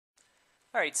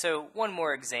Alright, so one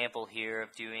more example here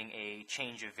of doing a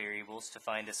change of variables to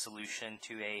find a solution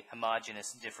to a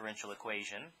homogeneous differential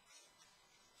equation.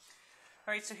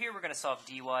 Alright, so here we're going to solve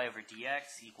dy over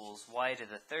dx equals y to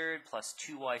the third plus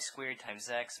 2y squared times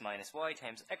x minus y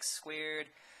times x squared,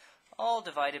 all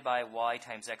divided by y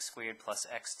times x squared plus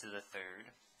x to the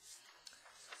third.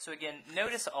 So again,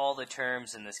 notice all the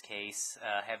terms in this case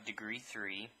have degree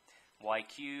 3. Y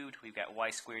cubed, we've got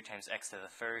y squared times x to the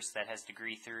first, that has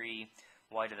degree 3.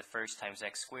 Y to the first times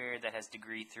x squared, that has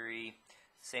degree 3.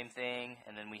 Same thing,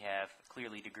 and then we have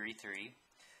clearly degree 3.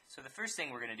 So the first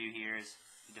thing we're going to do here is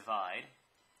divide.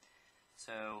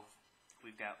 So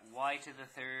we've got y to the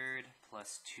third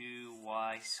plus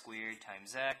 2y squared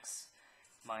times x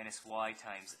minus y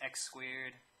times x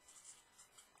squared.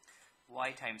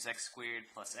 Y times x squared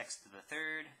plus x to the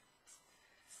third.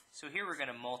 So here we're going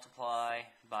to multiply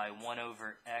by 1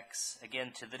 over x,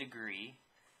 again to the degree,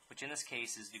 which in this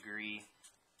case is degree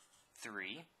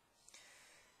 3.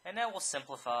 And now we'll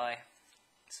simplify.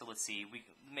 So let's see,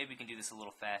 maybe we can do this a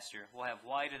little faster. We'll have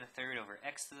y to the third over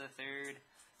x to the third.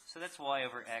 So that's y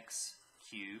over x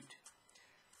cubed.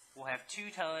 We'll have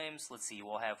 2 times, let's see,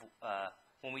 we'll have,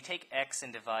 when we take x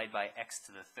and divide by x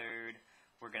to the third,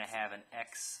 we're going to have an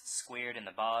x squared in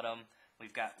the bottom.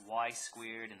 We've got y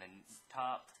squared in the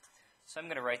top. So I'm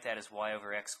going to write that as y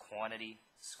over x quantity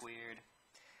squared.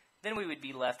 Then we would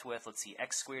be left with, let's see,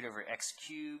 x squared over x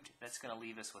cubed. That's going to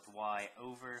leave us with y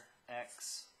over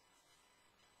x.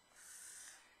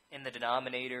 In the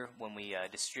denominator, when we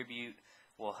distribute,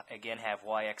 we'll again have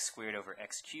yx squared over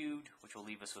x cubed, which will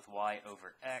leave us with y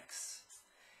over x.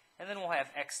 And then we'll have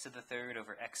x to the third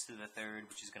over x to the third,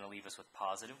 which is going to leave us with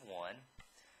positive 1.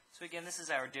 So again, this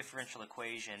is our differential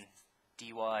equation,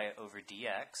 dy over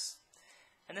dx.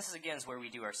 And this is again is where we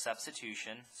do our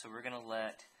substitution. So we're going to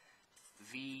let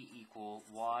v equal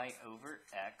y over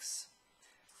x.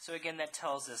 So again, that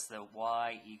tells us that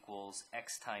y equals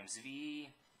x times v.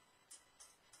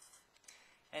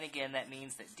 And again, that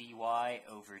means that dy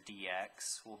over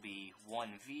dx will be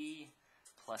 1v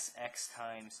plus x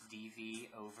times dv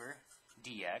over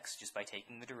dx, just by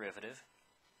taking the derivative.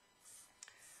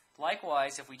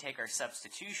 Likewise, if we take our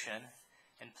substitution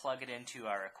and plug it into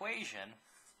our equation,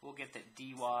 we'll get that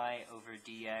dy over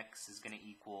dx is going to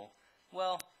equal,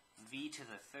 well, v to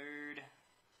the third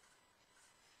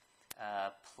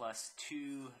plus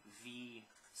 2v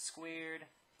squared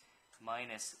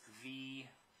minus v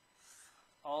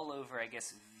all over, I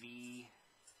guess, v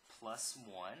plus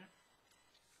 1.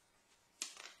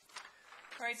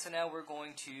 Alright, so now we're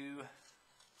going to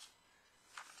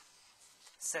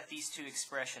set these two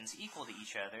expressions equal to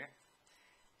each other,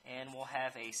 and we'll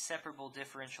have a separable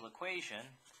differential equation.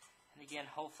 And again,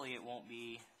 hopefully it won't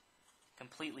be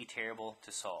completely terrible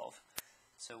to solve.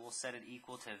 So we'll set it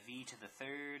equal to v to the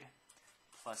third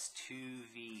plus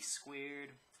 2v squared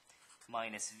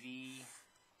minus v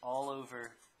all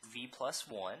over v plus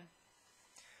 1.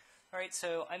 Alright,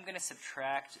 so I'm going to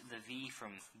subtract the v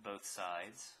from both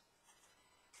sides.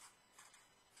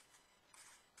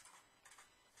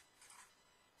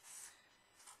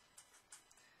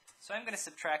 So I'm going to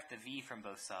subtract the v from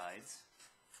both sides.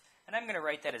 And I'm going to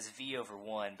write that as v over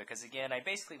 1 because, again, I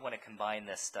basically want to combine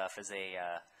this stuff as a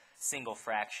single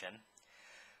fraction.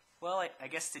 Well, I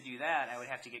guess to do that, I would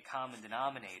have to get common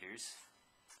denominators.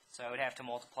 So I would have to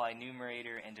multiply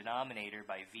numerator and denominator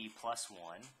by v plus 1.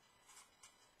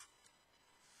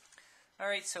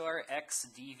 Alright, so our x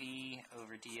dv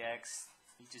over dx,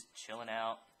 just chilling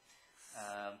out.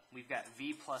 We've got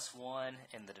v plus 1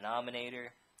 in the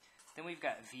denominator. Then we've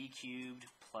got v cubed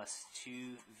plus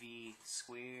 2v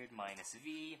squared minus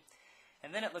v.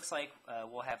 And then it looks like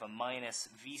we'll have a minus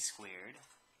v squared.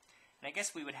 And I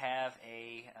guess we would have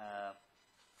a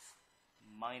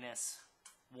minus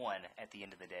 1 at the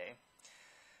end of the day.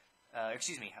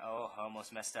 Excuse me, oh, I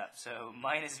almost messed up. So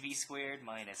minus v squared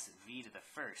minus v to the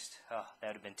first. Oh, that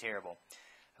would have been terrible.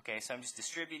 Okay, so I'm just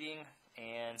distributing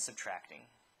and subtracting.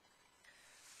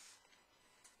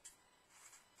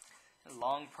 A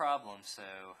long problem, so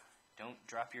don't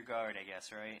drop your guard, I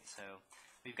guess, right? So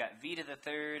we've got v to the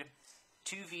third,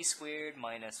 2v squared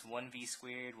minus 1v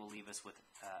squared will leave us with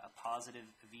a positive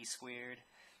v squared.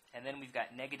 And then we've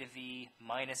got negative v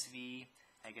minus v,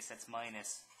 I guess that's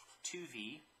minus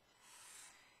 2v.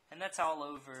 And that's all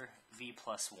over v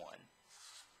plus 1.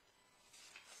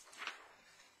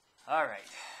 Alright,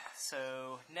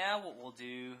 so now what we'll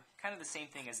do, kind of the same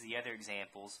thing as the other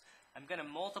examples, I'm going to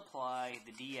multiply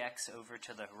the dx over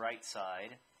to the right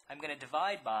side. I'm going to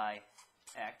divide by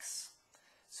x,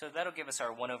 so that'll give us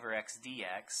our 1 over x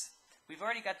dx. We've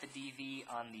already got the dv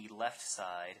on the left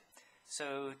side,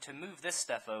 So to move this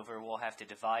stuff over, we'll have to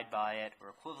divide by it,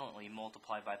 or equivalently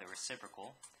multiply by the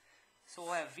reciprocal. So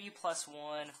we'll have v plus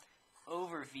 1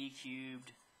 over v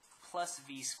cubed plus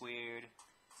v squared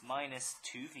minus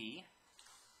 2v.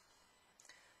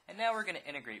 And now we're going to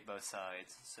integrate both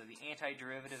sides. So the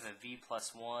antiderivative of v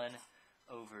plus 1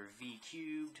 over v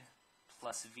cubed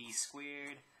plus v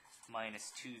squared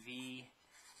minus 2v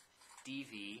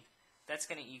dv, that's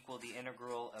going to equal the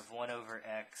integral of 1 over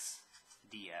x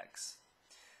dx.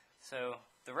 So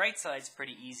the right side's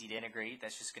pretty easy to integrate.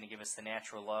 That's just going to give us the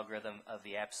natural logarithm of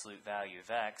the absolute value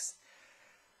of x.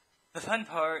 The fun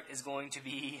part is going to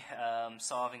be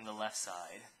solving the left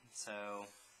side. So,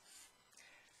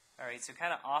 alright, so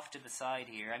kind of off to the side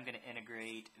here, I'm going to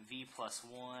integrate v plus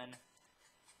 1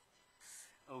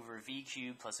 over v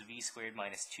cubed plus v squared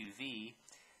minus 2v.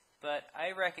 But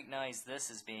I recognize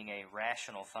this as being a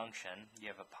rational function. You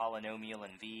have a polynomial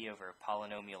in v over a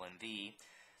polynomial in v.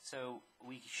 So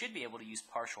we should be able to use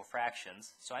partial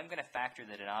fractions. So I'm going to factor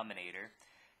the denominator.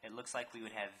 It looks like we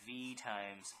would have v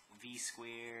times v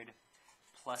squared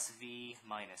plus v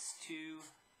minus 2.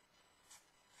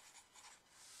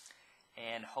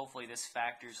 And hopefully this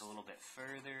factors a little bit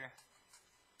further.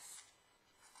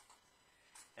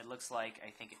 It looks like I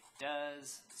think it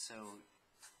does. So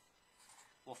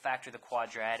we'll factor the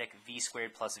quadratic v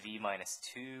squared plus v minus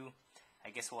 2. I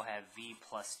guess we'll have v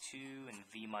plus 2 and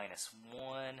v minus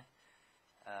 1.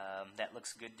 That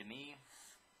looks good to me.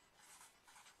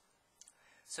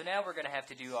 So now we're going to have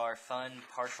to do our fun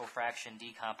partial fraction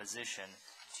decomposition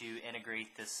to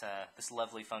integrate this, this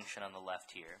lovely function on the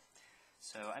left here.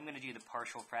 So I'm going to do the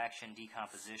partial fraction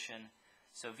decomposition.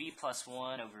 So v plus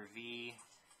 1 over v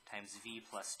times v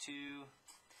plus 2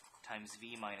 times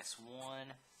v minus 1.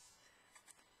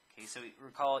 Okay, so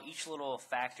recall each little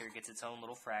factor gets its own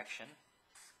little fraction.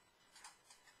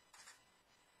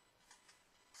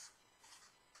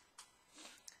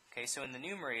 Okay, so in the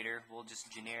numerator, we'll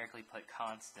just generically put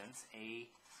constants, a,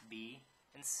 b,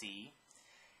 and c.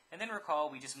 And then recall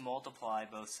we just multiply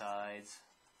both sides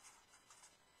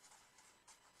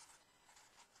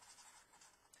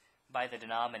by the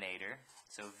denominator.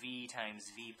 So v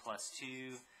times v plus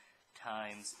 2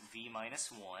 times v minus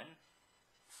 1.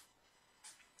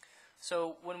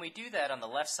 So when we do that on the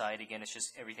left side, again, it's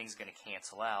just everything's going to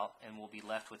cancel out, and we'll be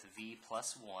left with v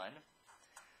plus 1.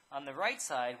 On the right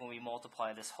side, when we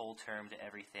multiply this whole term to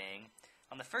everything,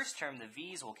 on the first term, the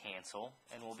v's will cancel,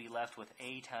 and we'll be left with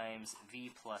a times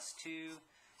v plus 2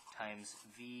 times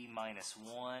v minus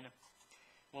 1.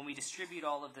 When we distribute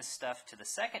all of this stuff to the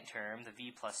second term, the v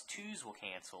plus 2's will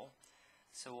cancel.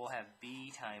 So we'll have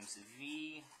b times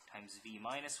v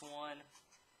minus 1.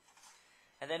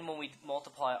 And then when we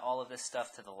multiply all of this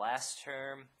stuff to the last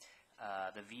term,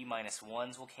 the v minus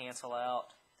 1's will cancel out.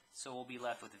 So we'll be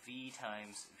left with v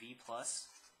times v plus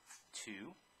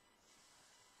 2.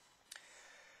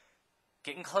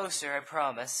 Getting closer, I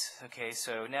promise. Okay,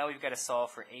 so now we've got to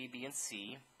solve for a, b, and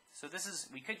c. So this is,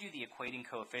 we could do the equating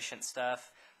coefficient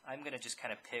stuff. I'm going to just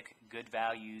kind of pick good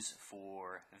values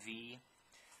for v.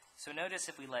 So notice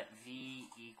if we let v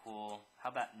equal,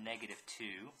 how about negative 2?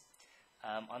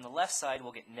 On the left side,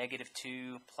 we'll get negative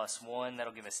 2 plus 1.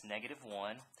 That'll give us negative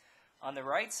 1. On the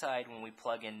right side, when we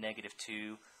plug in negative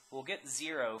 2, we'll get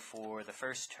 0 for the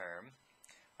first term.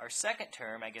 Our second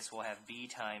term, I guess we'll have b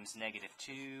times negative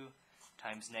 2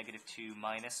 times negative 2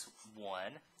 minus 1.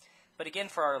 But again,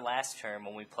 for our last term,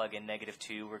 when we plug in negative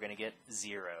 2, we're going to get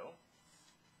 0.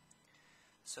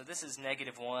 So this is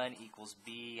negative 1 equals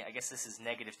b. I guess this is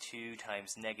negative 2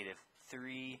 times negative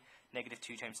 3. Negative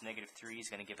 2 times negative 3 is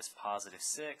going to give us positive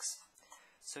 6.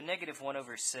 So negative 1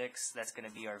 over 6, that's going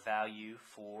to be our value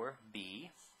for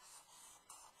b.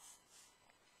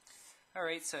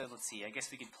 Alright, so let's see. I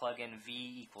guess we could plug in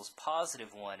v equals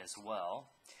positive 1 as well.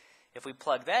 If we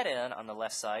plug that in on the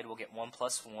left side, we'll get 1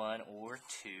 plus 1, or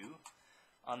 2.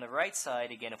 On the right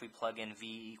side, again, if we plug in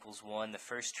v equals 1, the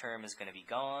first term is going to be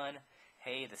gone.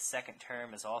 Hey, the second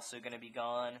term is also going to be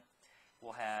gone.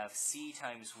 We'll have c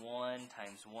times 1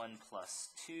 plus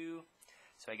 2.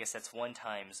 So I guess that's 1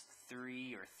 times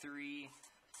 3, or 3.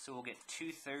 So we'll get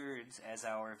 2/3 as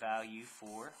our value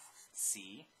for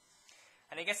c.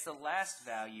 And I guess the last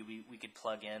value we could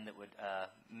plug in that would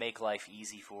make life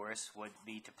easy for us would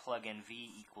be to plug in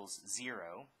v equals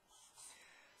 0.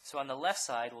 So on the left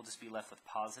side, we'll just be left with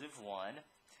positive 1.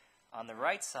 On the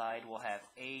right side, we'll have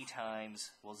a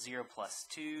times, well, 0 plus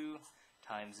 2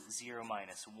 times 0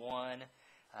 minus 1.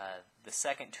 The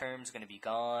second term is going to be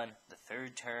gone. The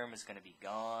third term is going to be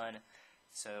gone.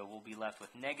 So we'll be left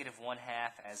with negative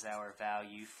 1/2 as our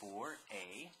value for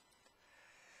a.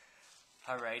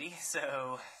 Alrighty,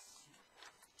 so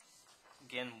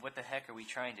again, what the heck are we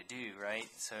trying to do, right?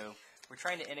 So we're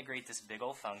trying to integrate this big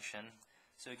old function.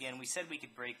 So again, we said we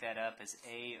could break that up as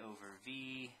a over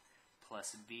v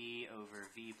plus b over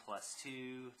v plus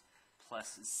 2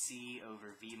 plus c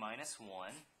over v minus 1.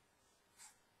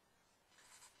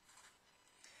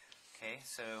 Okay,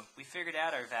 so we figured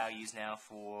out our values now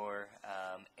for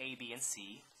a, b, and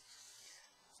c.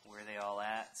 Where are they all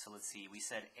at? So let's see. We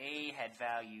said a had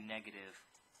value negative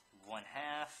 1/2.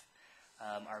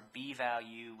 Our b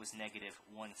value was negative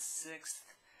 1/6.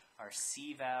 Our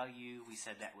c value, we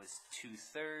said that was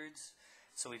 2/3.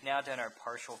 So we've now done our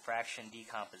partial fraction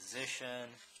decomposition.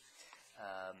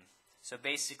 So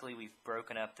basically we've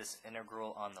broken up this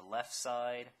integral on the left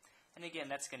side. And again,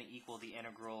 that's going to equal the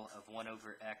integral of 1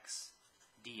 over x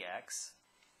dx.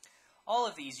 All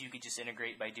of these you could just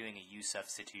integrate by doing a u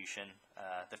substitution.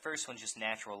 The first one's just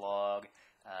natural log.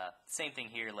 Same thing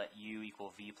here, let u equal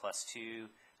v plus 2.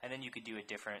 And then you could do a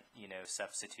different,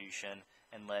 substitution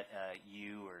and let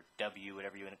u or w,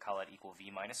 whatever you want to call it, equal v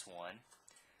minus 1.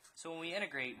 So when we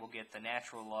integrate, we'll get the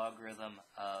natural logarithm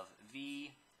of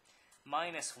v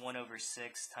minus 1 over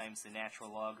 6 times the natural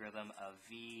logarithm of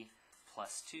v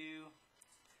plus 2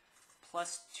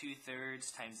 plus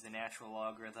 2/3 times the natural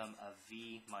logarithm of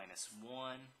v minus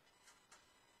 1.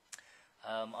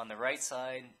 On the right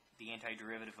side, the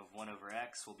antiderivative of 1 over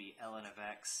x will be ln of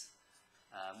x.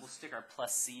 We'll stick our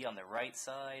plus c on the right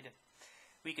side.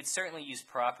 We could certainly use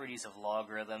properties of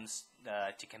logarithms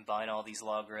to combine all these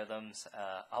logarithms.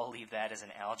 I'll leave that as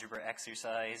an algebra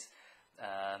exercise.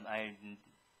 I'm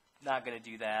not going to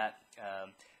do that.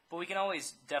 But we can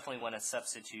always definitely want to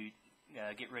substitute,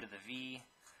 get rid of the v.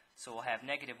 So we'll have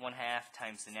negative 1/2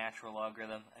 times the natural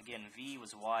logarithm. Again, v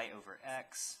was y over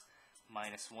x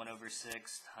minus 1 over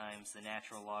 6 times the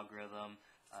natural logarithm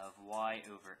of y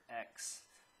over x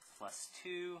plus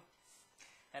 2.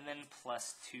 And then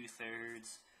plus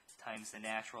 2/3 times the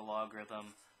natural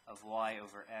logarithm of y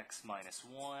over x minus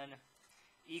 1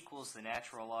 equals the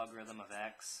natural logarithm of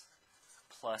x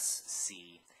plus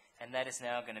c. And that is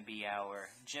now going to be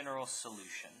our general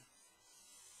solution.